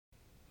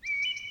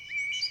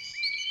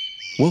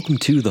Welcome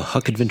to the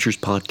Huck Adventures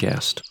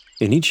podcast.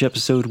 In each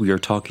episode, we are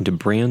talking to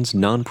brands,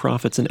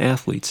 nonprofits, and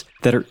athletes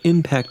that are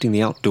impacting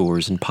the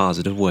outdoors in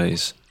positive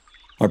ways.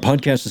 Our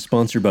podcast is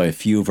sponsored by a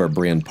few of our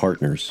brand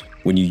partners.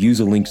 When you use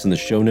the links in the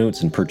show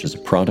notes and purchase a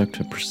product,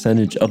 a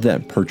percentage of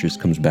that purchase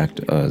comes back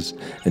to us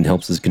and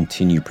helps us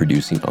continue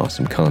producing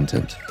awesome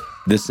content.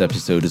 This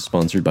episode is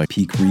sponsored by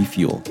Peak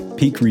Refuel.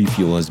 Peak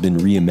Refuel has been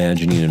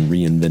reimagining and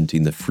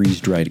reinventing the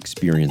freeze-dried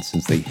experience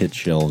since they hit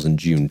shelves in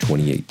June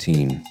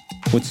 2018.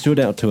 What stood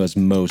out to us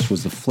most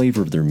was the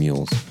flavor of their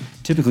meals.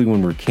 Typically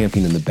when we're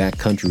camping in the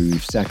backcountry,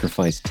 we've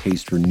sacrificed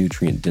taste for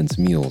nutrient-dense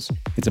meals.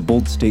 It's a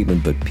bold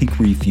statement, but Peak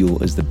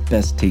Refuel is the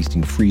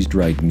best-tasting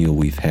freeze-dried meal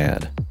we've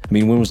had. I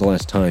mean, when was the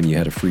last time you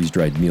had a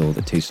freeze-dried meal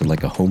that tasted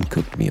like a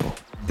home-cooked meal?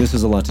 This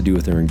has a lot to do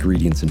with their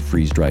ingredients and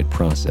freeze-dried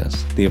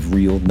process. They have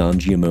real,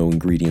 non-GMO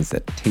ingredients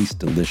that taste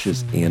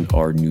delicious and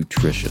are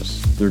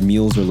nutritious. Their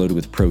meals are loaded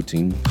with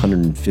protein,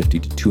 150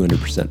 to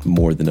 200%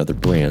 more than other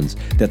brands,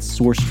 that's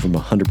sourced from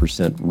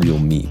 100% real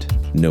meat,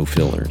 no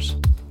fillers.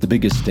 The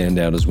biggest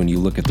standout is when you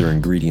look at their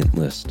ingredient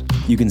list.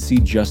 You can see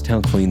just how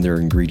clean their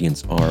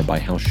ingredients are by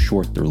how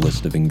short their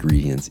list of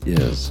ingredients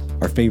is.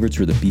 Our favorites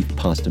are the beef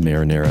pasta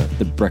marinara,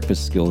 the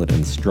breakfast skillet,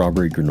 and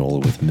strawberry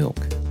granola with milk.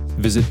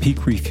 Visit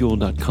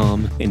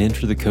peakrefuel.com and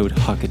enter the code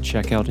HUCK at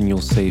checkout and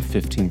you'll save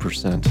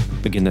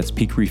 15%. Again, that's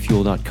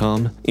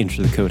peakrefuel.com,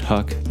 enter the code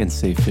HUCK and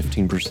save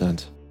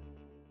 15%.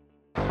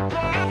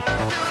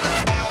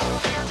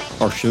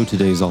 Our show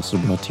today is also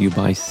brought to you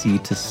by Sea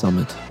to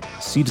Summit.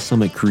 Sea to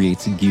Summit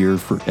creates gear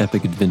for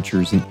epic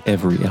adventures in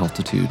every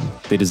altitude.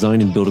 They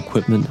design and build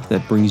equipment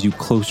that brings you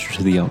closer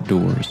to the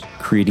outdoors,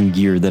 creating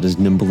gear that is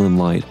nimble and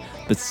light,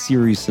 but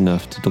serious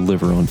enough to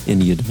deliver on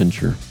any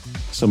adventure.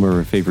 Some of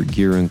our favorite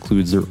gear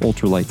includes their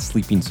ultralight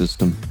sleeping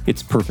system.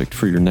 It's perfect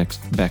for your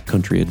next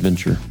backcountry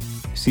adventure.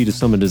 Sea to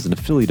Summit is an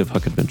affiliate of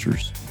Huck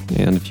Adventures,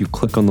 and if you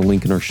click on the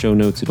link in our show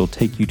notes, it'll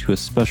take you to a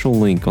special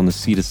link on the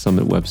Sea to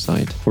Summit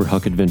website, where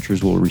Huck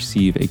Adventures will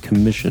receive a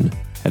commission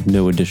at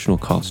no additional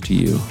cost to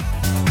you.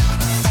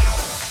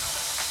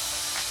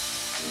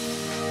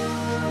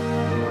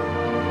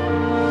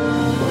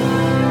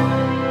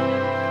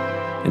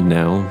 And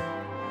now,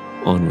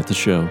 on with the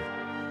show.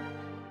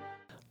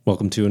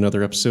 Welcome to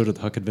another episode of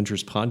the Huck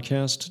Adventures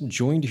podcast.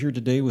 Joined here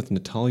today with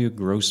Natalia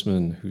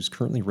Grossman, who's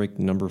currently ranked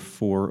number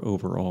 4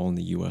 overall in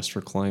the U.S. for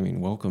climbing.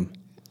 Welcome.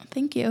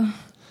 Thank you.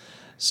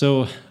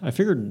 So I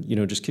figured,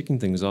 just kicking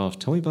things off,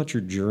 tell me about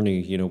your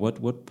journey.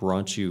 What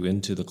brought you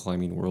into the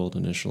climbing world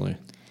initially?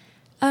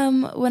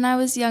 When I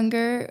was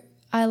younger,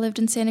 I lived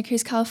in Santa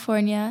Cruz,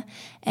 California,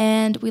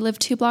 and we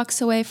lived 2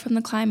 blocks away from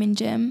the climbing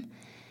gym.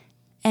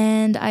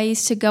 And I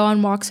used to go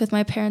on walks with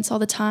my parents all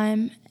the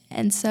time.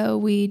 And so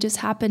we just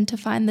happened to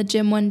find the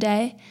gym one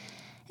day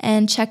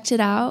and checked it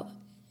out.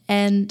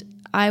 And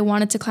I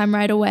wanted to climb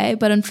right away,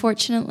 but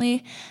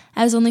unfortunately,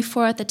 I was only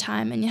 4 at the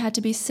time, and you had to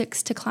be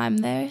 6 to climb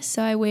there.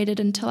 So I waited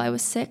until I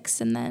was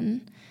 6 and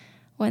then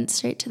went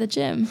straight to the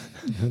gym.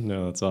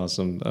 No, that's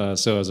awesome.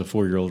 So as a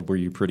 4-year-old, were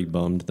you pretty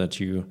bummed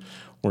that you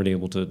weren't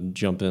able to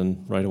jump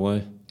in right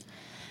away?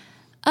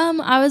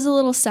 I was a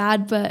little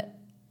sad, but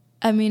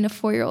I mean, a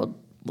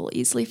 4-year-old will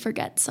easily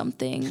forget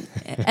something.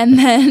 And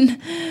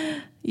then...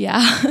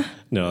 Yeah.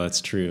 No, that's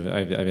true.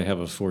 I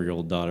have a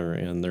 4-year-old daughter,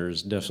 and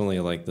there's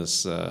definitely like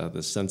this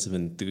sense of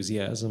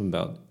enthusiasm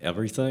about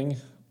everything,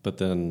 but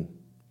then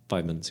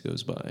 5 minutes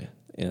goes by,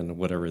 and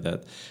whatever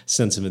that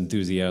sense of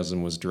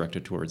enthusiasm was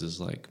directed towards is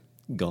like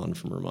gone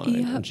from her mind,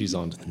 and she's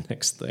on to the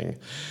next thing.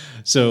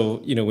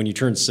 So, when you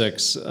turned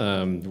 6,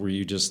 were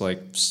you just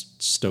like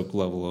stoke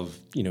level of,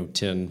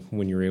 10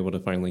 when you were able to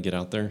finally get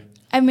out there?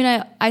 I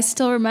mean, I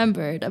still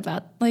remembered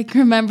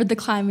the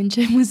climbing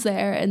gym was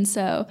there. And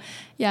so,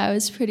 yeah, I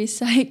was pretty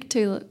psyched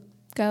to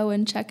go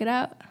and check it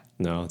out.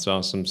 No, it's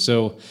awesome.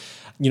 So,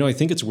 I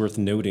think it's worth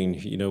noting,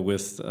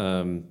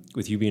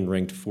 with you being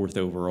ranked 4th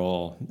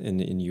overall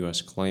in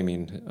U.S.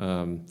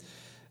 climbing,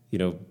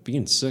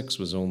 being 6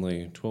 was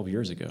only 12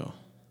 years ago.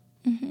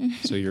 Mm-hmm.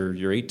 So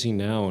you're 18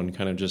 now and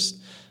kind of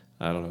just,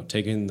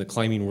 taking the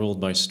climbing world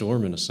by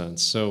storm in a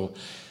sense. So,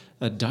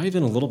 dive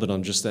in a little bit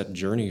on just that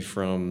journey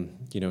from,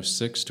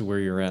 6 to where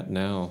you're at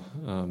now,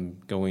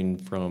 going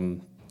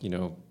from,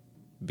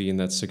 being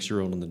that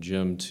 6-year-old in the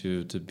gym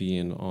to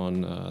being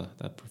on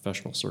that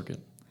professional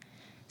circuit.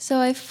 So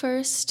I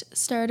first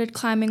started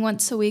climbing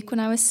once a week when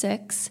I was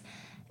 6,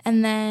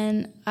 and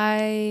then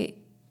I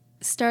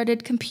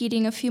started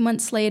competing a few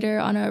months later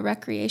on a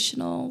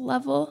recreational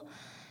level.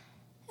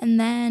 And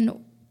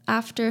then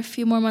after a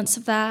few more months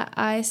of that,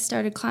 I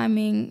started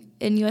climbing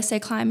in USA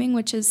Climbing,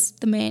 which is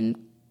the main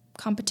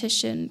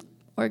competition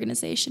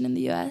organization in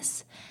the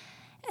U.S.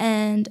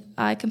 And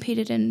I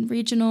competed in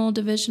regional,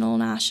 divisional,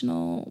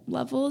 national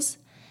levels.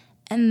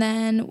 And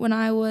then when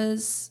I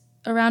was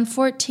around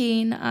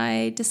 14,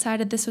 I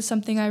decided this was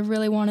something I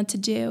really wanted to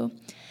do.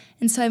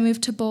 And so I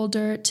moved to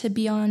Boulder to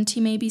be on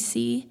Team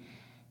ABC.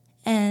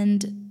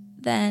 And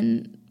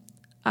then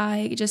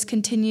I just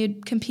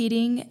continued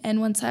competing. And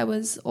once I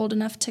was old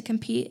enough to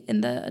compete in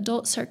the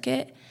adult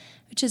circuit,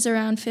 which is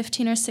around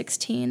 15 or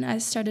 16, I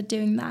started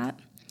doing that.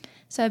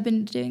 So I've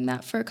been doing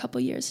that for a couple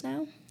years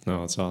now.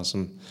 Oh, that's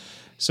awesome.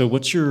 So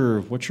what's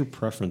your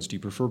preference? Do you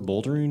prefer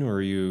bouldering, or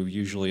are you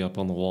usually up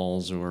on the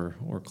walls or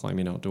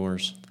climbing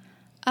outdoors?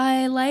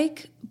 I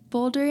like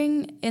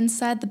bouldering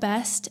inside the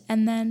best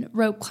and then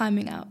rope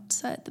climbing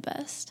outside the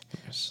best.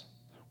 Yes.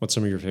 What's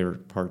some of your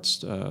favorite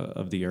parts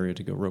of the area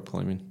to go rope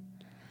climbing?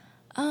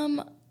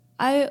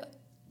 I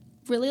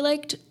really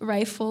liked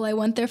Rifle. I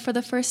went there for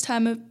the first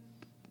time a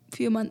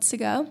few months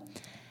ago.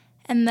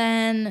 And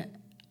then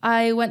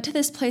I went to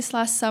this place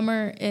last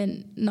summer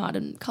not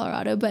in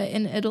Colorado, but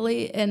in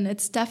Italy, and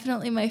it's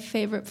definitely my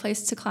favorite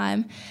place to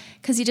climb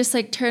because you just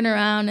like turn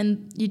around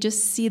and you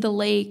just see the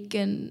lake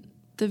and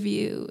the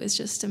view is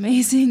just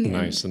amazing.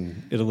 Nice,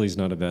 and Italy's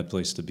not a bad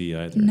place to be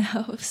either.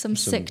 No, some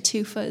sick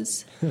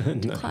tufas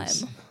to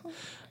Nice. climb.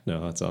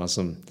 No, that's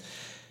awesome.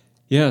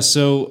 Yeah,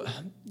 so,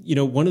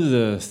 one of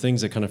the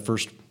things that kind of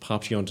first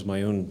popped you onto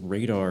my own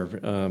radar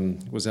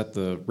was at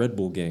the Red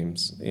Bull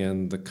Games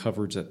and the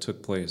coverage that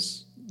took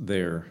place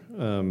there.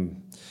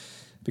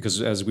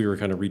 Because as we were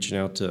kind of reaching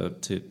out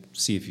to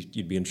see if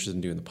you'd be interested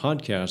in doing the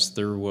podcast,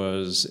 there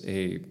was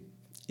a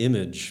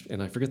image,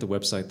 and I forget the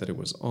website that it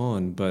was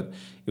on, but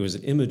it was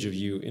an image of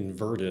you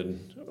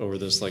inverted over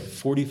this like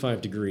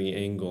 45-degree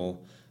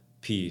angle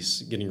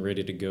piece getting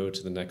ready to go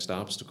to the next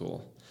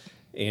obstacle.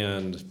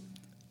 And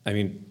I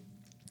mean,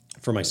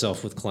 for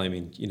myself with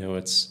climbing,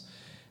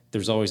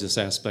 there's always this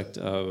aspect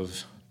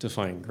of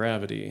defying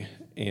gravity,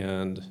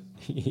 and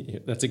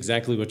that's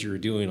exactly what you were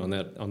doing on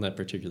that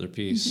particular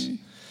piece.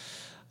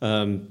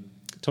 Mm-hmm.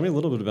 Tell me a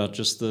little bit about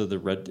just the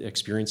Red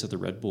experience at the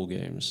Red Bull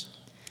Games.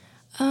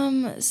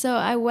 So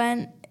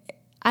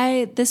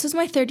this was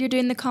my third year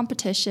doing the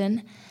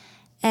competition,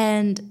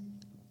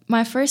 and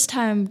my first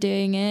time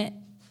doing it,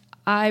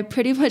 I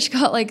pretty much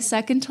got like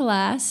second to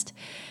last.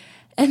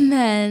 And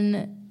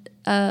then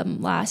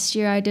last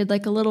year I did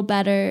like a little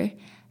better.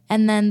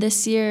 And then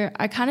this year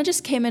I kind of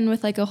just came in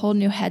with like a whole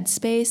new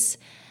headspace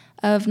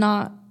of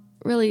not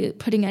really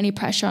putting any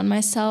pressure on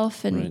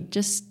myself and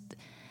just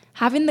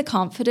having the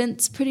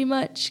confidence pretty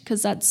much,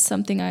 because that's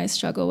something I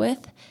struggle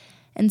with.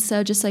 And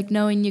so just like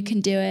knowing you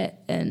can do it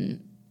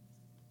and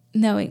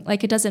knowing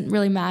like it doesn't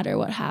really matter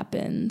what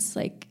happens.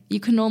 Like you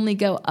can only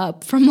go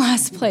up from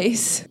last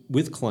place.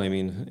 With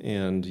climbing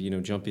and,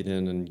 jumping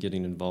in and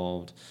getting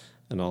involved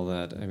and all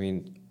that, I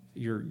mean,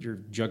 you're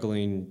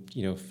juggling,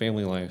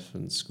 family life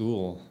and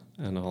school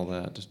and all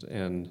that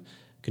and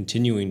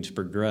continuing to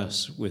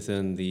progress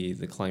within the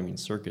climbing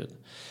circuit.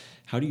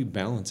 How do you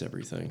balance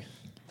everything?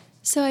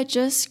 So I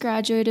just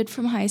graduated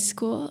from high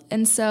school,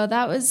 and so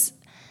that was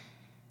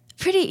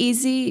pretty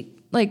easy,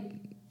 like,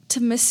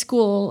 to miss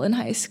school in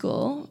high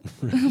school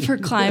for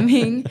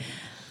climbing,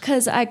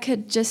 because I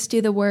could just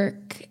do the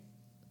work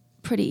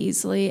pretty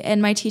easily,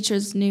 and my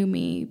teachers knew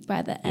me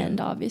by the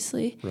end,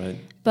 obviously. Right.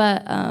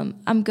 But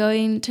I'm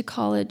going to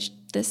college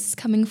this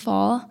coming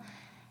fall,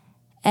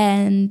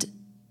 and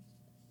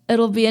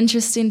it'll be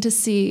interesting to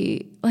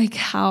see, like,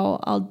 how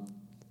I'll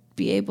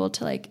be able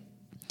to, like,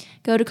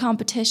 go to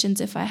competitions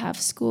if I have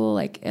school,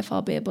 like, if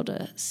I'll be able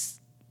to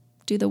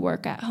do the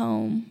work at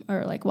home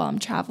or, like, while I'm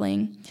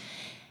traveling.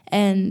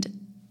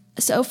 And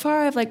so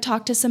far I've, like,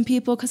 talked to some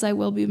people because I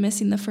will be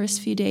missing the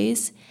first few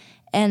days,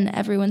 and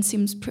everyone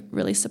seems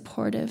really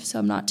supportive, so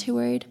I'm not too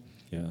worried.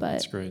 Yeah, but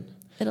that's great.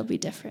 It'll be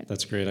different.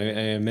 That's great.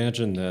 I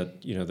imagine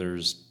that,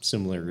 there's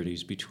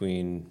similarities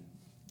between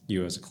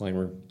you as a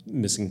climber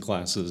missing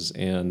classes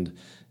and,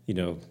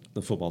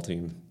 the football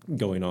team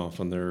going off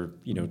on their,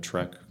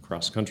 trek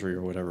cross country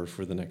or whatever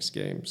for the next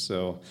game.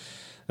 So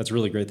that's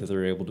really great that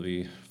they're able to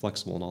be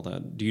flexible and all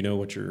that. Do you know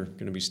what you're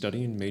going to be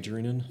studying,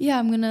 majoring in? Yeah,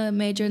 I'm going to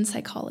major in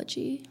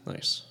psychology.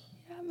 Nice.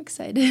 Yeah, I'm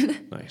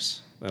excited.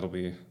 Nice. That'll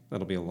be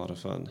a lot of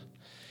fun.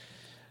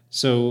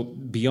 So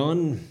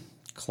beyond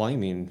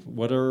climbing,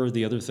 what are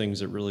the other things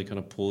that really kind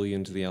of pull you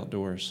into the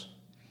outdoors?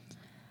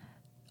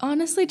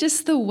 Honestly,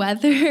 just the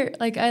weather.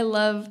 Like, I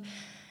love,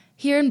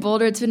 here in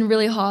Boulder, it's been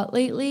really hot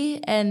lately,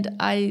 and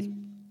I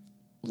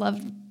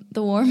love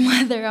the warm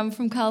weather. I'm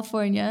from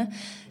California,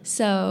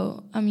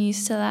 so I'm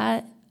used to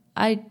that.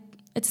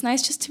 It's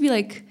nice just to be,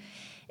 like,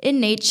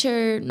 in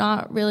nature,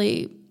 not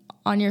really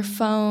on your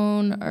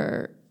phone,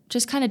 or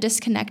just kind of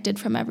disconnected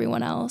from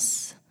everyone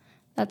else.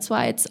 That's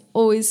why it's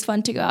always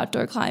fun to go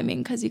outdoor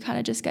climbing, because you kind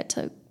of just get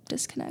to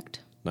disconnect.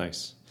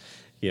 Nice.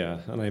 Yeah,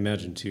 and I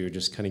imagine, too,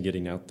 just kind of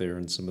getting out there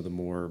in some of the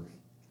more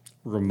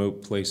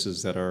remote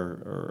places that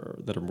are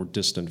more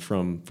distant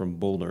from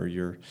Boulder.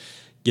 You're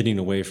getting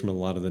away from a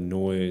lot of the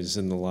noise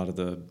and a lot of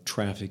the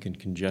traffic and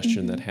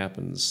congestion that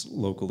happens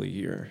locally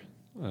here.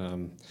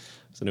 So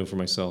I know for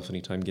myself,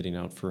 anytime getting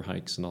out for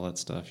hikes and all that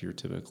stuff, you're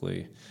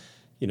typically,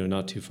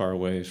 not too far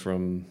away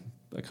from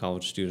a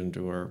college student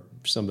or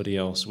somebody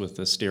else with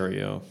a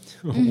stereo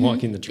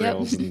walking the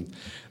trails. Yep. And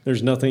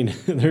there's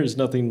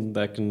nothing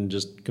that can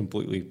just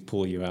completely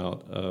pull you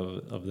out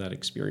of that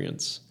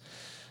experience.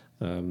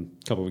 A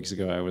couple of weeks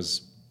ago, I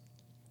was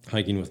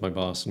hiking with my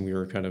boss, and we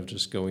were kind of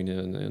just going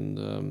in,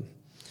 and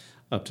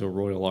up to a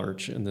Royal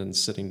Arch and then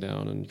sitting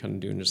down and kind of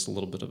doing just a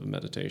little bit of a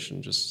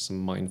meditation, just some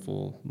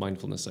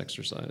mindfulness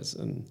exercise.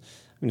 And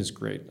I mean, it was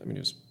great. I mean,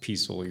 it was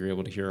peaceful. You're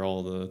able to hear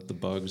all the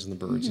bugs and the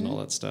birds and all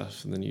that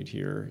stuff. And then you'd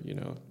hear,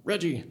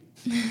 Reggie,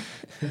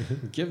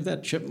 give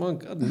that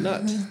chipmunk a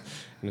nut.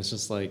 And it's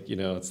just like,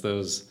 it's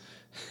those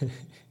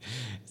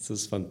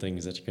fun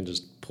things that you can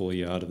just pull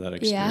you out of that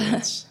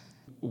experience. Yeah.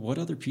 What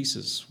other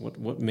pieces?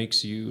 What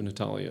makes you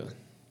Natalia?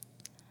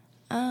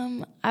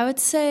 I would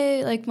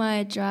say like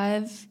my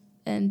drive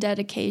and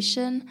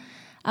dedication.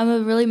 I'm a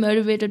really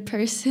motivated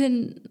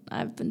person,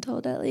 I've been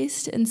told at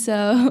least. And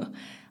so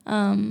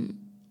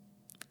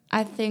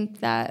I think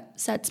that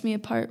sets me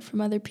apart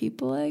from other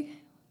people, I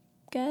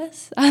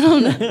guess. I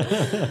don't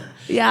know.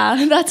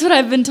 Yeah, that's what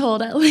I've been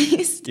told at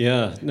least.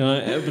 Yeah.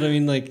 No, but I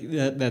mean, like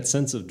that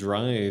sense of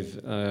drive,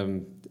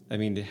 I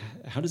mean,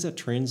 how does that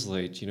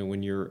translate,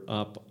 when you're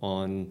up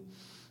on,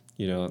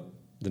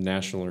 the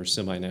national or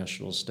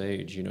semi-national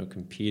stage,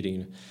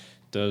 competing?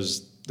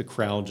 Does the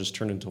crowd just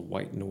turn into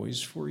white noise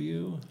for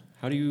you?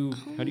 How do you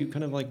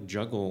kind of like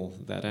juggle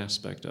that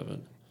aspect of it?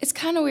 It's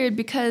kind of weird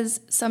because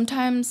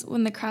sometimes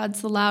when the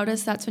crowd's the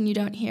loudest, that's when you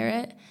don't hear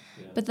it.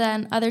 Yeah. But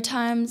then other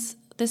times,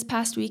 this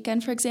past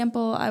weekend, for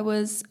example, I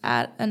was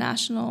at a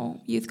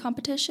national youth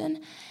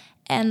competition,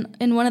 and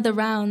in one of the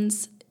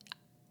rounds,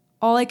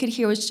 all I could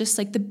hear was just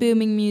like the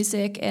booming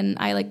music, and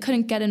I like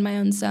couldn't get in my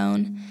own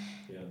zone.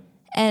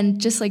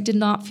 And just like did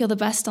not feel the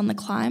best on the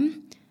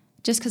climb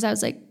just because I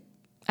was like,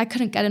 I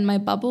couldn't get in my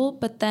bubble.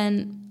 But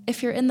then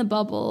if you're in the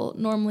bubble,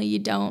 normally you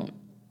don't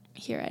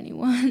hear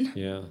anyone.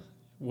 Yeah.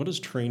 What does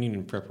training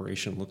and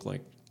preparation look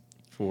like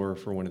for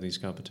one of these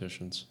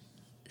competitions?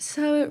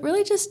 So it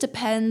really just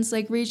depends,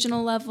 like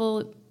regional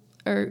level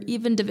or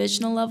even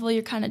divisional level,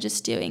 you're kind of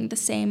just doing the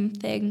same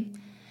thing.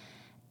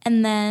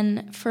 And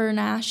then for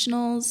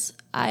nationals,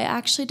 I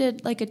actually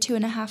did like a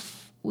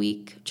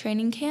 2.5-week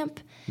training camp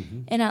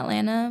in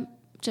Atlanta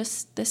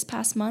just this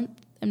past month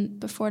and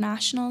before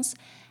nationals,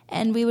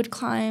 and we would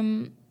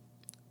climb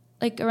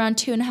like around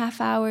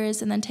 2.5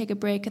 hours and then take a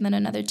break and then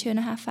another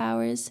 2.5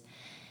 hours,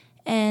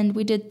 and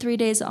we did 3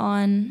 days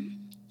on,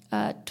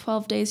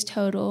 12 days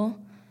total,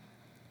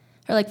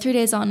 or like 3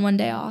 days on, 1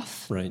 day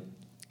off. Right.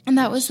 And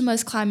that was the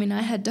most climbing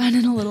I had done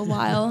in a little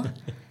while.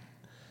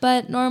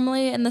 But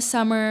normally in the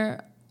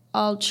summer,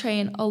 I'll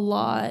train a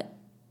lot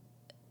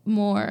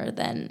more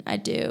than I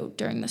do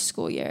during the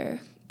school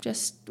year,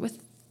 just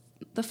with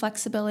the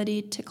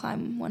flexibility to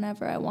climb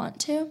whenever I want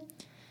to.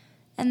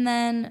 And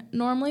then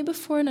normally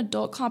before an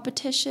adult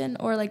competition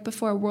or like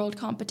before a world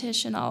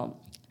competition, I'll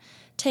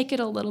take it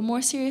a little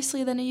more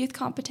seriously than a youth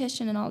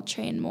competition, and I'll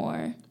train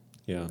more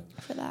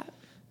for that.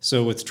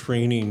 So with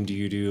training, do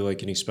you do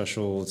like any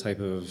special type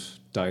of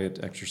diet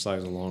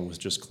exercise along with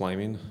just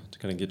climbing to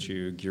kind of get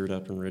you geared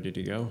up and ready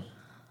to go?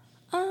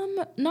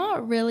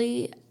 Not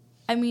really.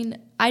 I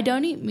mean, I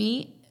don't eat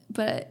meat,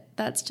 but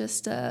that's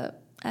just a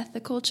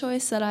ethical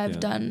choice that I've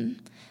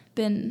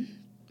been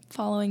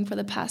following for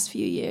the past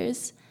few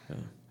years.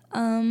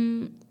 Yeah.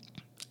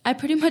 I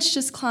pretty much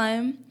just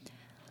climb.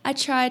 I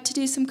try to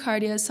do some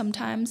cardio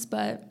sometimes,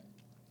 but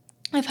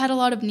I've had a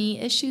lot of knee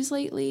issues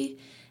lately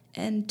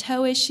and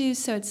toe issues,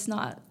 so it's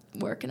not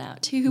working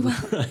out too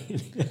well.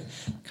 Right.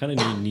 Kind of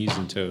need knees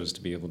and toes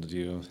to be able to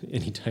do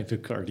any type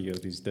of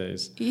cardio these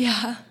days.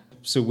 Yeah.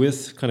 So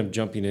with kind of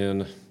jumping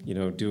in,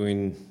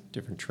 doing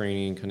different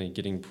training, kind of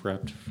getting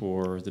prepped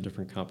for the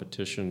different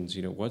competitions,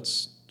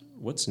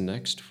 what's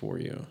next for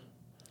you?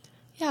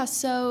 Yeah,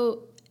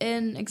 so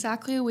in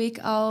exactly a week,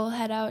 I'll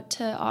head out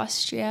to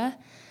Austria,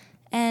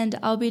 and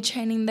I'll be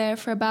training there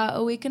for about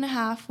a week and a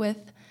half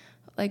with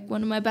like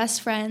one of my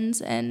best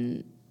friends,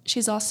 and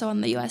she's also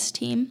on the U.S.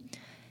 team.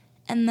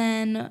 And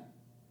then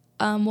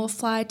we'll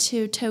fly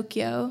to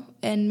Tokyo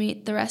and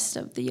meet the rest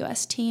of the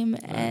U.S. team.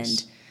 Nice.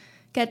 And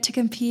get to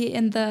compete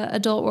in the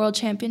Adult World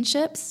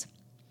Championships,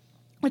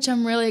 which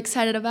I'm really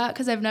excited about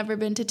because I've never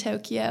been to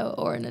Tokyo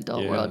or an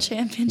Adult World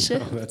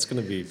Championship. No, that's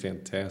going to be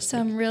fantastic. So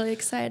I'm really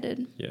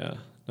excited. Yeah.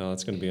 No,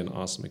 that's going to be an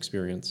awesome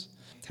experience.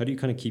 How do you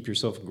kind of keep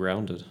yourself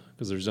grounded?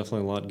 Because there's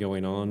definitely a lot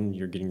going on.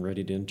 You're getting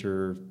ready to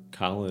enter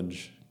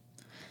college.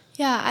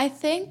 Yeah, I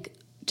think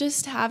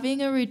just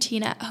having a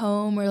routine at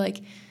home or like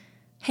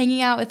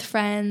hanging out with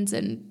friends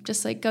and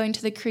just like going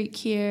to the creek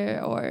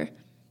here or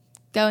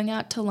going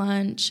out to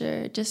lunch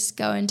or just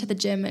going to the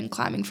gym and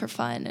climbing for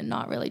fun and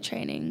not really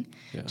training.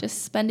 Yeah.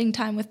 Just spending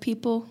time with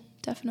people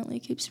definitely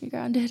keeps me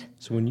grounded.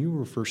 So when you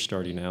were first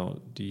starting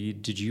out,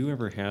 did you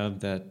ever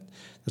have that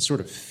sort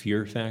of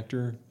fear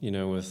factor,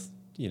 with,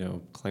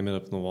 climbing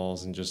up the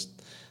walls and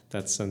just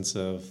that sense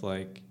of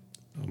like,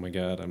 oh my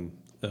God, I'm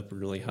up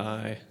really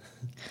high?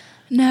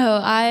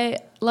 No, I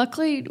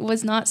luckily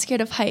was not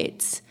scared of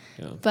heights,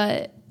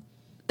 but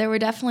there were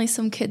definitely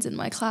some kids in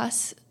my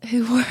class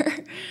who were.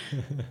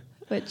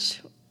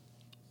 Which,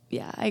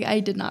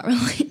 I did not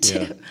relate to.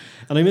 Yeah.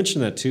 And I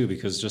mentioned that too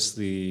because just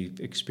the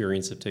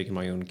experience of taking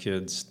my own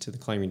kids to the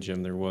climbing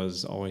gym, there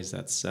was always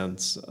that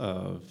sense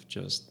of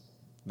just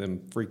them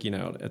freaking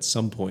out at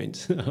some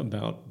point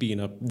about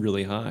being up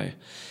really high.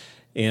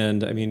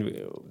 And I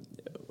mean,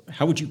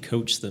 how would you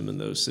coach them in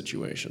those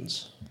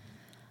situations?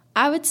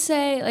 I would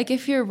say, like,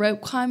 if you're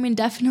rope climbing,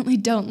 definitely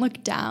don't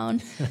look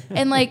down.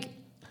 And, like,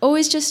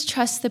 always just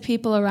trust the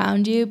people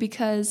around you,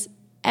 because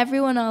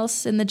everyone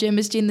else in the gym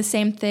is doing the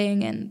same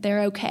thing and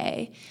they're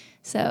okay.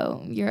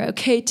 So you're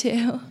okay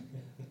too.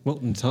 Well,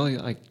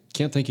 Natalia, I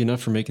can't thank you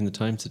enough for making the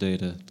time today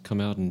to come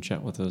out and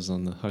chat with us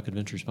on the Huck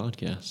Adventures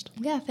podcast.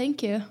 Yeah,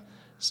 thank you.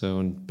 So,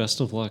 and best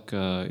of luck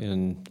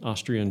in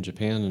Austria and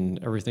Japan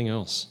and everything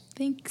else.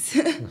 Thanks.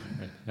 All right,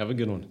 have a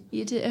good one.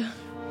 You too.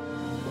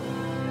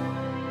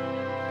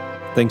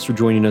 Thanks for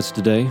joining us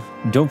today.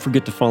 Don't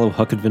forget to follow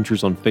Huck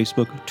Adventures on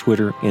Facebook,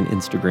 Twitter, and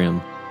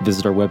Instagram.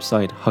 Visit our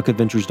website,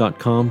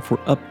 huckadventures.com, for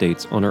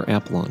updates on our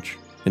app launch.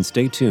 And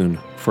stay tuned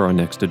for our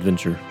next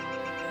adventure.